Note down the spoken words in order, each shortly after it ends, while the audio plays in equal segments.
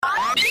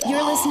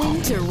You're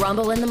listening to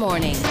Rumble in the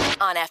Morning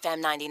on FM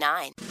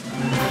 99.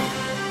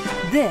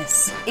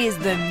 This is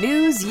the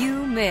news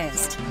you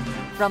missed.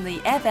 From the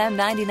FM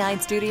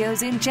 99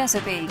 studios in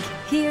Chesapeake,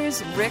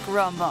 here's Rick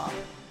Rumble.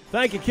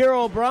 Thank you,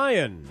 Kira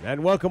O'Brien,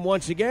 and welcome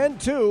once again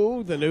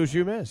to the news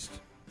you missed.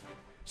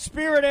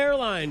 Spirit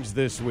Airlines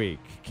this week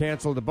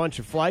canceled a bunch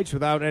of flights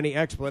without any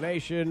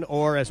explanation,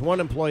 or as one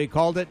employee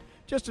called it,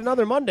 just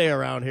another Monday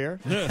around here.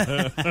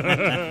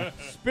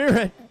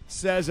 Spirit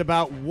says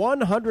about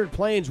 100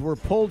 planes were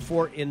pulled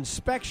for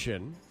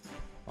inspection,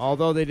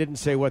 although they didn't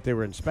say what they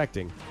were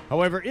inspecting.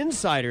 However,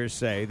 insiders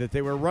say that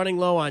they were running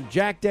low on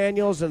Jack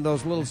Daniels and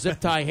those little zip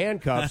tie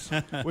handcuffs,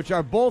 which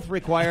are both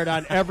required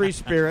on every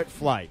Spirit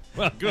flight.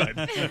 Well, good.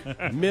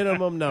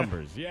 Minimum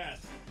numbers,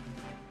 yes.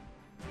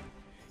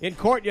 In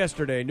court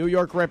yesterday, New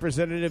York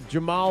Representative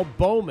Jamal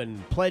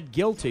Bowman pled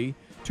guilty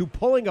to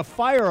pulling a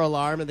fire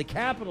alarm in the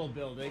Capitol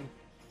building,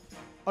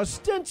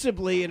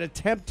 ostensibly an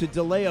attempt to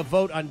delay a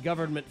vote on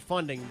government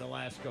funding the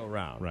last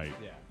go-round. Right.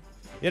 Yeah.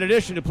 In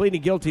addition to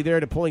pleading guilty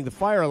there to pulling the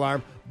fire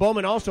alarm,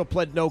 Bowman also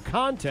pled no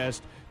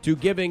contest to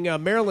giving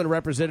Maryland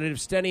Representative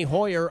Steny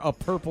Hoyer a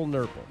purple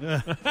nurple.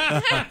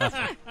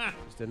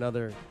 Just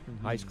another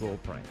high school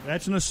prank.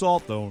 That's an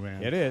assault, though,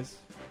 man. It is.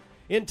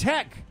 In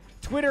tech,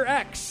 Twitter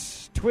X.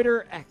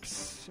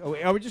 Oh,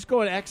 are we just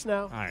going X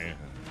now?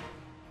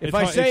 If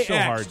I say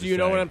X, do you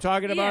know what I'm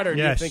talking about, or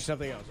do you think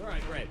something else? All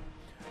right, great.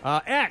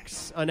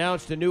 X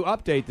announced a new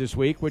update this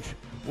week, which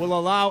will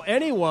allow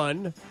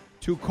anyone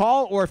to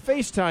call or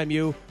FaceTime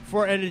you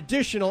for an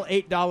additional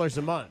 $8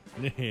 a month.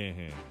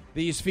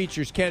 These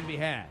features can be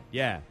had,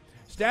 yeah.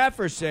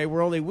 Staffers say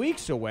we're only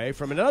weeks away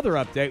from another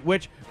update,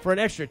 which, for an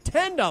extra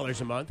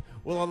 $10 a month,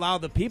 will allow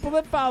the people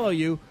that follow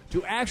you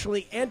to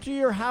actually enter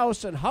your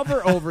house and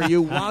hover over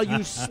you while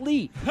you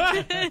sleep.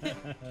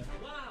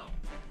 Wow.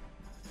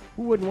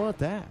 Who wouldn't want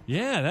that?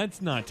 Yeah,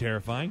 that's not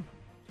terrifying.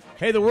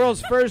 Hey, the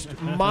world's first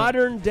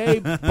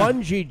modern-day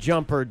bungee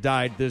jumper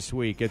died this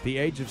week at the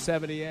age of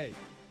 78.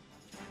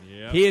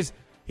 Yep.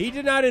 He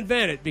did not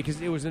invent it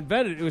because it was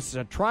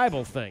a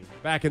tribal thing.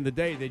 Back in the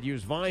day, they'd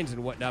use vines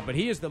and whatnot, but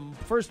he is the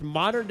first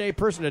modern-day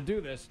person to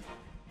do this.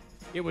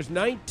 It was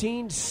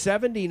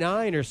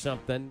 1979 or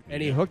something,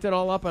 and he hooked it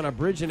all up on a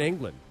bridge in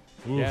England.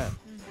 Oof. Yeah.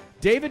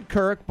 David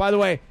Kirk, by the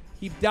way,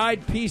 he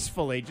died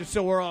peacefully, just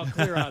so we're all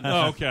clear on this.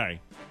 Oh, okay.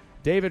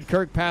 David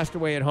Kirk passed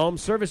away at home.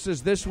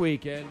 Services this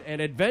week, and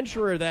an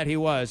adventurer that he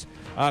was.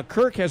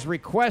 Kirk has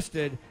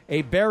requested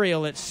a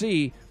burial at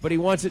sea, but he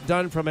wants it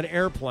done from an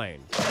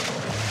airplane.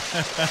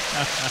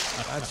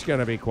 That's going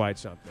to be quite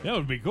something. That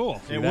would be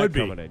cool. It would be.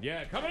 Coming in.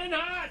 Yeah, coming in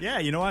hot. Yeah,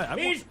 you know what?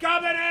 He's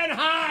coming in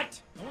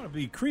hot. I want to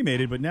be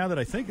cremated, but now that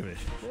I think of it,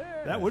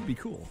 yeah. That would be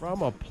cool.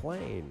 From a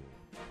plane.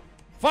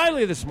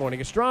 Finally this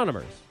morning,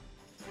 astronomers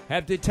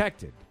have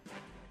detected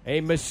a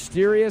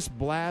mysterious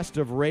blast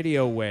of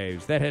radio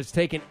waves that has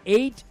taken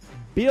 8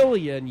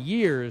 billion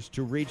years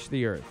to reach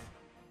the Earth.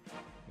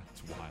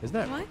 That's wild.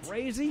 Isn't that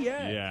crazy?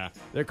 Yeah.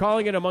 They're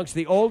calling it amongst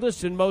the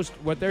oldest and most,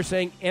 what they're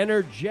saying,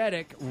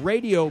 energetic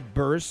radio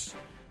bursts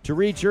to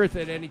reach Earth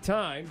at any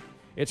time.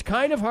 It's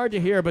kind of hard to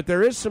hear, but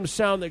there is some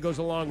sound that goes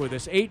along with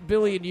this. 8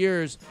 billion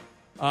years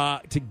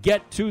to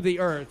get to the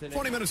Earth. And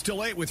 20 minutes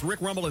till 8 with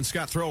Rick Rumble and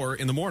Scott Thrower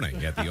in the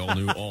morning at the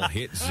all-new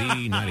all-hit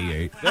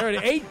Z98. They're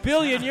at 8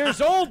 billion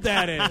years old,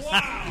 that is.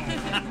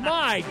 Wow.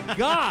 My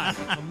God.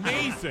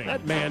 Amazing.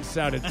 That man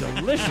sounded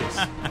delicious.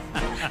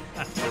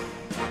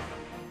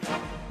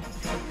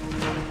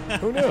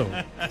 Who knew?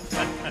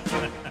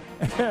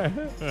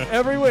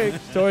 Every week,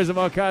 stories of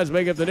all kinds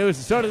make up the news,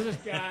 and so does this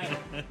guy.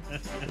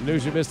 The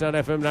news you missed on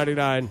FM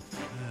 99.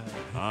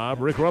 I'm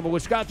Rick Rumble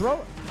with Scott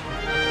Thrower.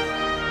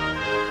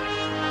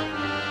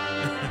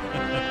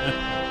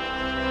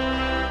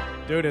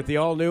 Dude, at the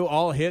all-new,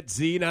 all-hit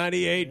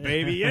Z98,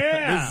 baby.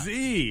 Yeah! The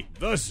Z.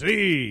 The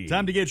Z.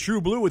 Time to get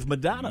true blue with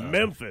Madonna.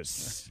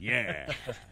 Memphis. Yeah.